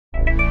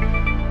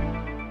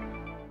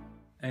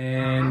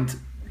And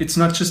it's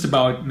not just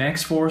about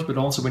max force, but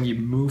also when you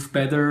move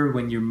better,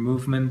 when your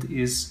movement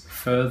is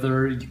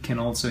further, you can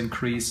also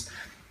increase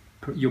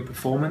your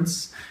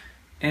performance.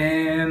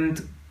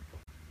 And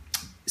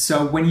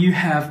so when you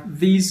have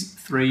these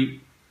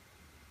three,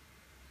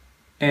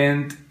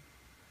 and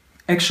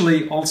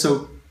actually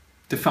also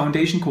the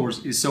foundation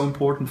course is so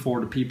important for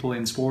the people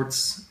in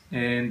sports,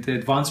 and the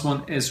advanced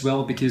one as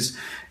well, because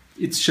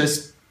it's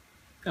just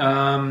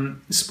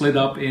split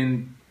up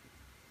in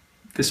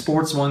the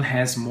sports one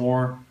has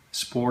more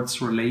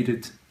sports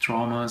related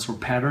traumas or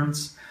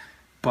patterns,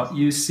 but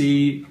you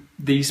see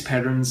these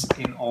patterns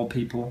in all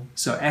people.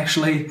 So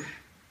actually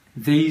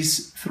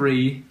these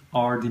three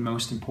are the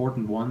most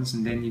important ones,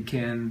 and then you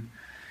can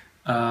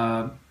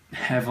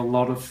have a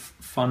lot of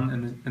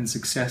fun and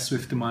success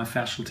with the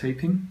myofascial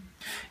taping.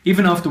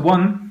 Even after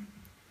one,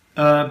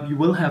 you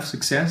will have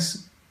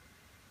success,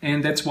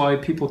 and that's why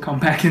people come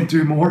back and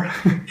do more.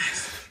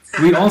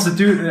 We also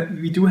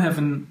do have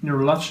a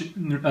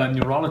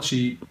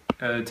neurology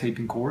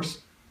taping course.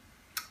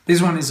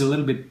 This one is a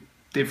little bit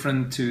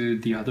different to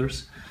the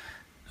others,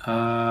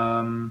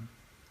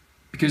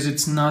 because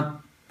it's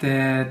not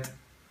that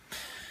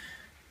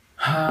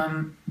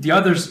the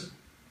others,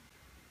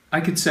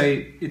 I could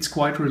say it's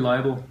quite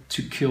reliable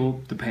to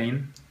kill the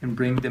pain and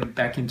bring them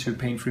back into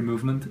pain-free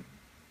movement.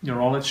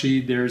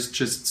 Neurology, there's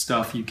just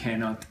stuff you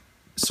cannot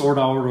sort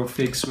out or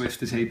fix with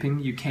the taping.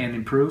 You can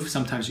improve,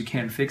 sometimes you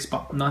can fix,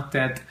 but not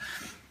that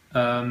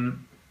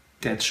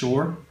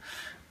sure.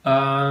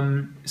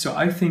 So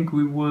I think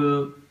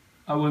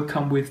I will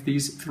come with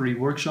these three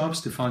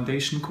workshops: the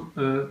foundation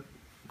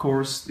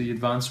course, the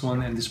advanced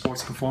one, and the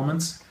sports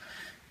performance.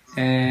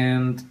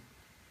 And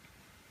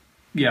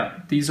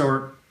yeah, these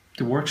are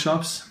the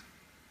workshops.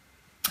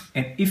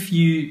 And if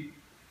you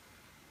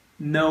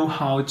know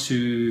how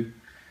to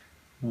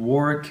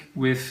work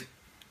with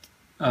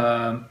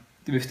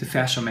the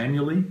fascia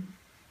manually,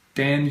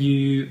 then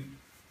you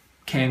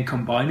can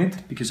combine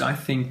it, because I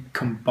think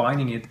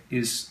combining it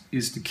is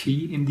the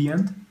key in the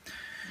end.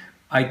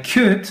 I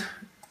could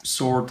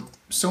sort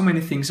so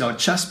many things out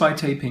just by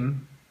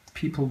taping.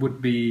 People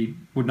would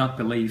not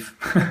believe.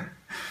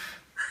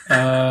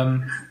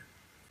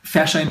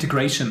 Fascial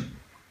integration,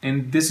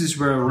 and this is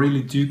where I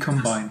really do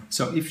combine.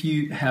 So if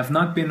you have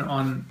not been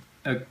on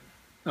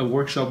a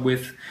workshop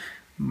with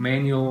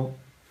manual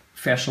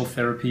fascial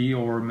therapy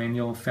or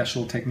manual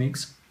fascial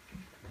techniques,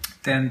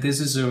 then this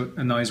is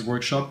a nice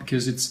workshop,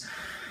 because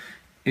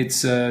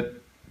it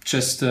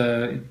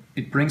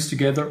brings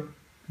together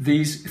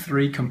these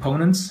three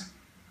components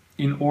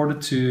in order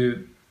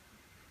to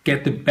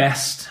get the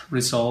best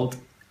result.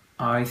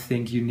 I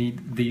think you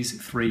need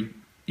these three.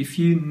 If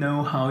you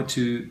know how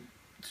to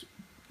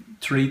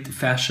treat the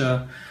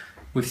fascia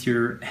with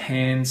your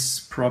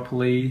hands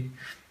properly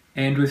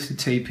and with the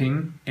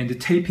taping, and the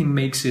taping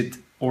makes it,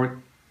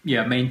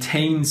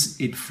 maintains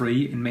it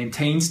free and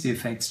maintains the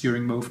effects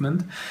during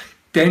movement,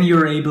 then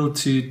you're able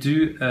to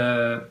do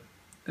a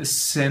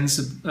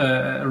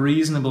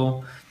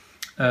reasonable,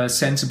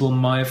 sensible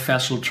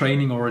myofascial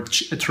training, or a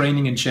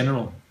training in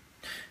general.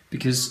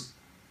 Because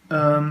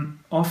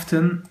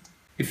often,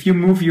 if you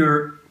move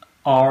your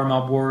arm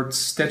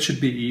upwards, that should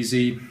be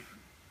easy,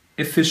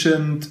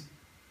 efficient.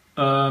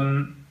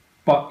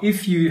 But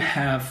if you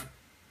have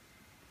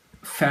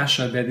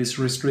fascia that is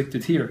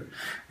restricted here,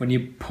 when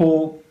you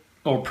pull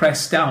or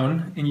press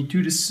down and you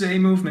do the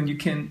same movement, you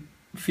can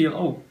feel,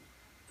 oh,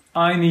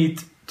 I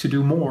need to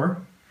do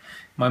more.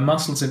 My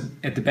muscles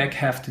at the back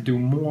have to do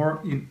more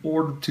in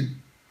order to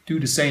do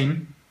the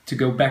same, to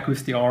go back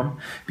with the arm,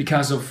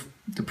 because of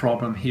the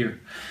problem here.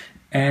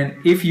 And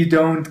if you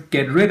don't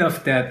get rid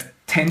of that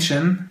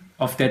tension,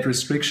 of that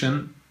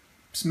restriction,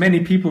 many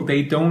people,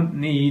 they don't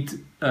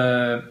need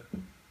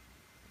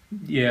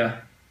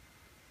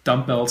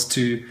dumbbells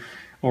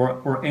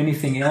or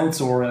anything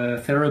else, or a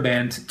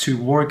TheraBand to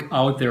work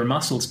out their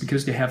muscles,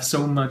 because they have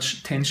so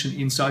much tension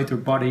inside their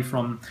body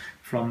from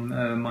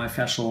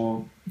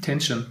myofascial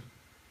tension.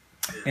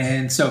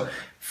 And so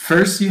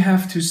first you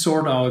have to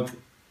sort out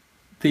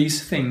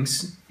these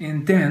things,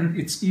 and then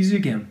it's easy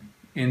again.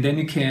 And then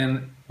you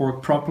can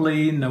work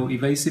properly, no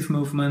evasive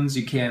movements,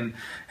 you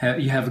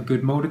have a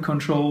good motor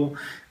control,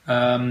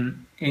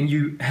 and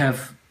you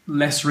have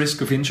less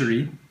risk of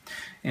injury.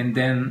 And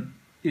then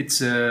it's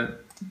the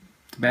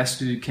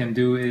best you can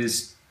do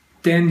is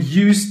then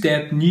use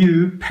that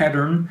new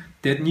pattern,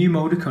 that new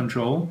motor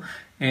control,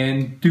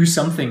 and do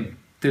something.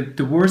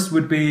 The worst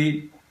would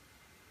be,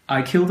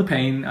 I kill the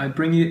pain,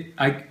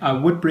 I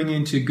would bring you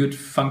into good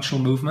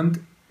functional movement,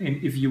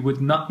 and if you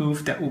would not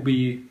move, that will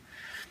be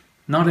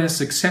not as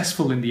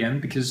successful in the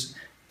end, because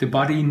the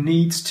body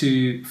needs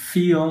to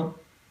feel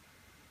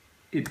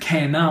it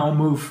can now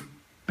move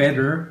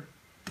better.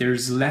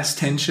 There's less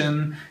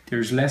tension,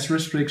 there's less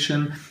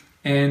restriction,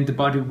 and the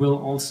body will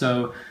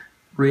also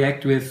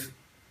react with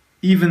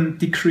even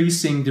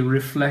decreasing the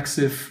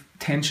reflexive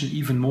tension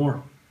even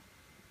more.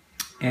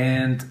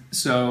 And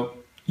so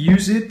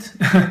use it.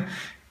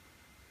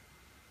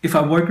 If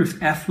I work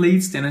with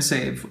athletes, then I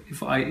say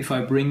if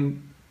I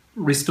bring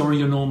restore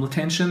your normal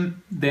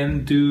tension,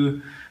 then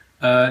do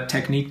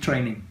technique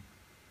training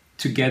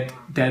to get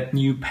that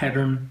new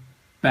pattern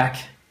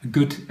back, a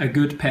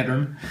good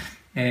pattern.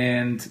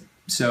 And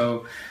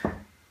so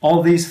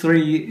all these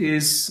three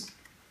is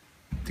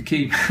the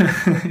key.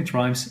 It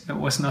rhymes. It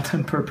was not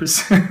on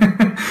purpose.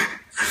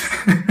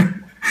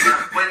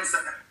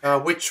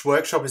 Which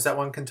workshop is that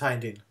one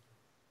contained in?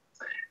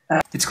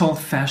 It's called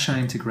Fascial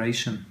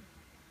Integration.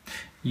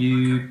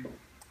 I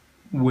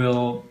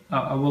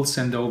will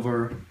send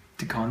over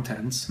the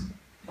contents,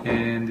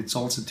 and it's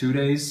also 2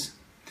 days.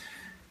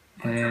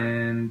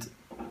 And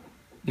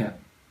yeah,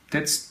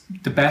 that's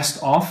the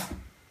best of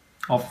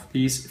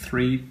these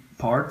three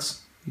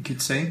parts, you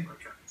could say.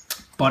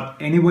 But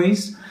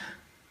anyways,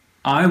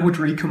 I would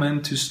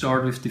recommend to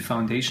start with the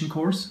foundation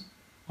course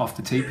of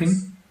the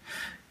taping.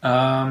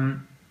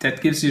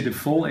 That gives you the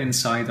full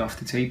insight of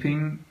the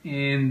taping,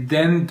 and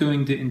then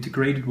doing the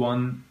integrated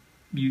one,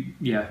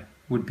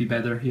 would be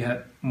better. You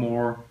have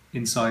more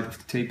insight of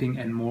the taping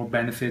and more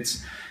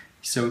benefits,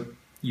 so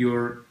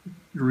your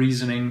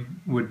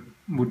reasoning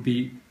would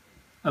be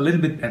a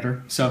little bit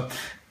better. So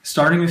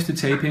starting with the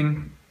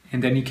taping,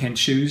 and then you can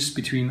choose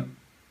between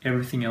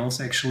everything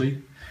else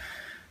actually.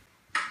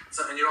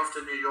 So, and you're off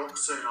to New York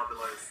soon, I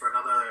believe, for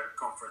another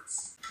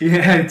conference.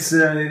 Yeah, it's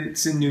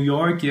in New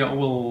York. Yeah,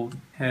 we'll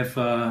have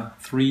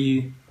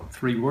three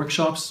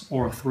workshops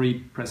or 3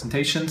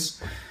 presentations,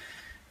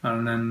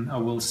 and then I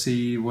will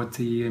see what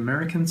the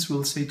Americans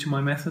will say to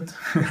my method.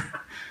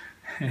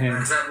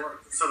 And is that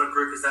what sort of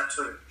group is that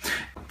too?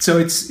 So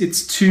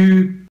it's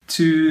two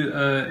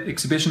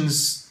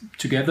exhibitions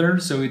together.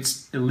 So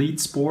it's Elite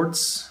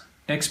Sports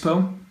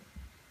Expo,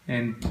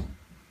 and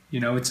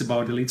it's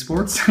about elite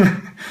sports.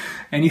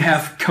 And you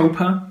have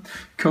COPA.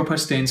 COPA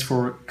stands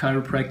for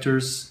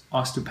chiropractors,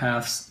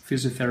 osteopaths,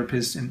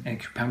 physiotherapists, and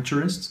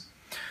acupuncturists.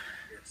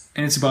 Yes.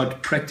 And it's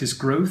about practice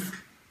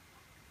growth.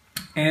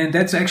 And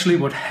that's actually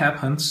what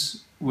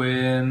happens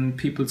when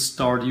people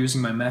start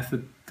using my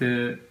method.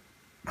 There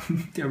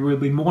will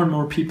be more and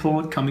more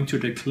people coming to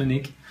the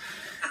clinic,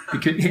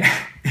 because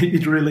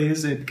it really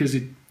is, because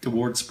the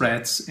word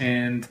spreads,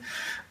 and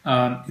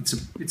it's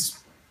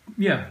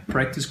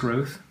practice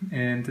growth,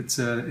 and it's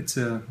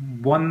a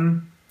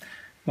one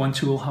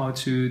tool how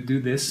to do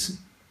this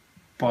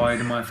by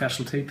the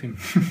Myofascial Taping.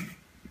 So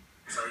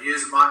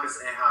use Markus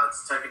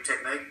Erhard's taping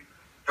technique,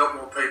 help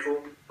more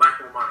people, make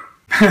more money.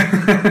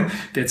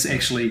 That's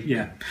actually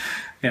yeah.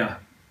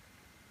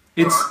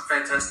 It's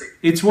fantastic.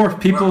 It's worth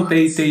people.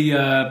 They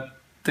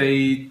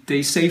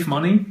save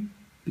money,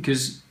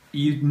 because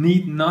you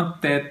need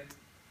not that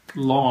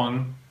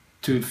long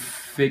to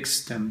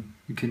fix them,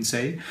 you can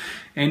say,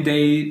 and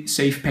they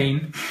save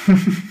pain.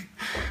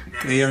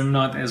 They are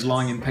not as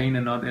long in pain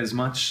and not as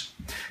much.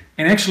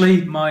 And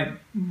actually,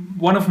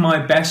 one of my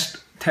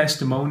best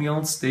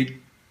testimonials, they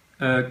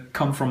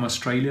come from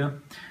Australia.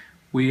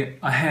 We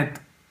had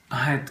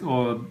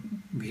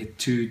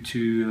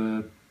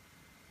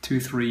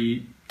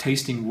 2-3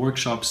 tasting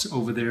workshops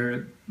over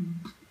there.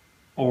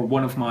 Or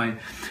one of my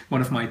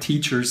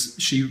teachers,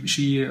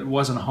 she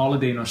was on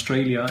holiday in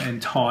Australia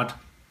and taught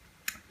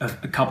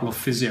a couple of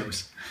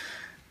physios.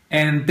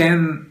 And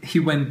then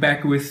he went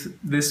back with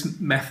this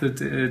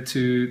method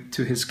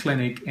to his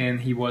clinic,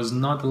 and he was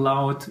not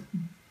allowed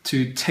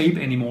to tape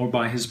anymore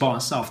by his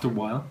boss after a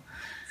while,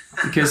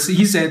 because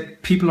he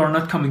said people are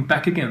not coming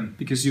back again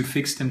because you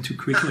fixed them too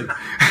quickly.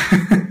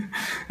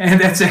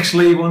 And that's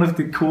actually one of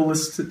the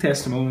coolest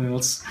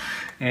testimonials,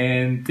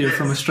 and they're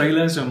from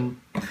Australia, so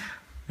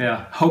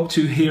yeah, hope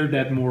to hear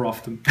that more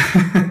often.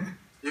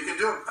 You can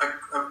do a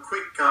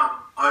quick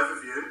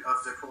overview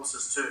of the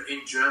courses too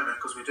in German,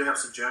 because we do have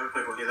some German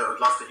people here that would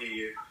love to hear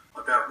you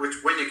about when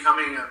you're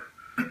coming and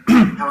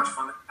how much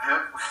fun they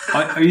have.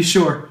 Are you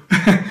sure?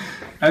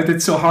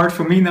 It's so hard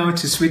for me now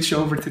to switch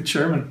over to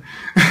German.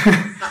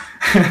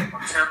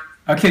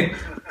 Okay,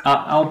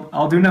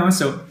 I'll do now.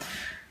 So,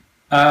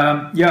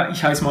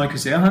 ich heiße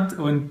Markus Erhard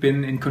und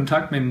bin in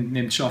Kontakt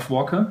mit Geoff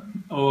Walker,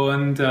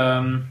 und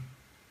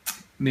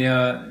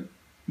wir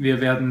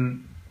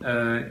werden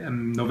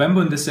im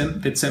November und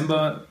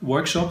Dezember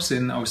Workshops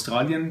in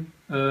Australien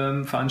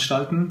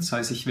veranstalten. Das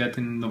heißt, ich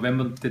werde im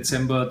November und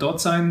Dezember dort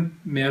sein,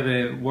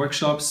 mehrere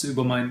Workshops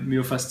über mein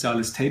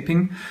myofasciales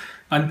Taping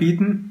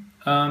anbieten,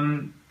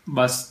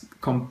 was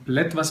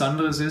komplett was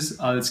anderes ist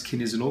als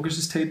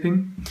kinesiologisches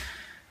Taping.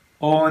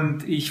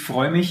 Und ich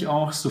freue mich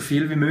auch, so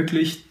viel wie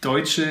möglich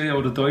deutsche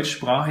oder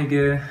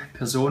deutschsprachige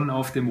Personen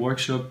auf dem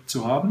Workshop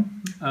zu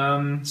haben.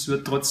 Es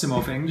wird trotzdem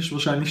auf Englisch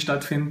wahrscheinlich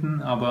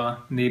stattfinden,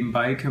 aber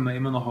nebenbei können wir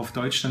immer noch auf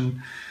Deutsch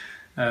dann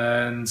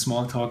einen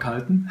Smalltalk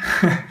halten.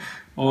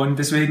 Und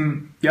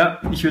deswegen, ja,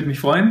 ich würde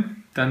mich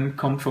freuen. Dann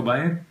kommt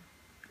vorbei.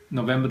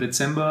 November,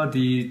 Dezember.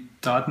 Die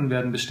Daten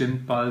werden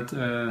bestimmt bald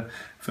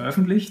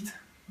veröffentlicht.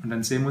 Und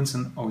dann sehen wir uns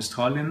in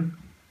Australien.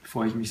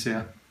 Freue ich mich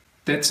sehr.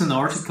 That's an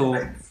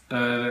article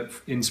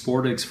in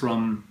Sportex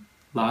from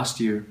last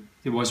year.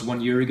 It was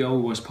 1 year ago.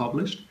 It was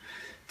published.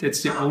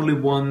 That's the only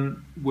one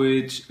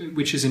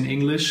which is in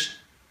English,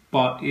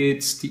 but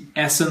it's the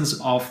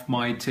essence of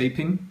my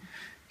taping.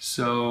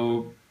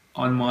 So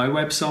on my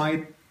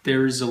website,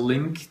 there is a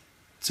link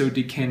so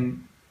they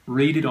can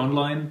read it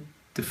online,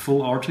 the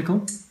full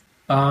article.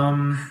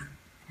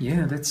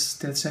 Yeah,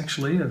 that's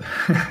actually it.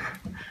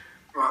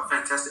 Right,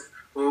 fantastic.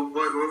 Well, we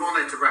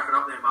will need to wrap it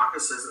up there,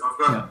 Markus. I've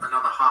got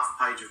another half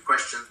page of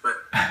questions, but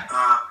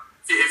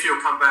if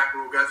you'll come back,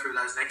 we'll go through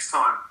those next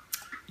time.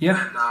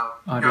 Yeah, and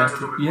I'd go like into a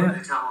to. little bit more Yeah,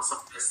 detail on some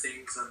of those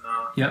things. And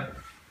yeah.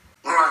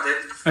 all right,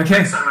 then. Okay.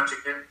 Thanks so much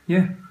again.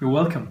 Yeah, you're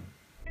welcome.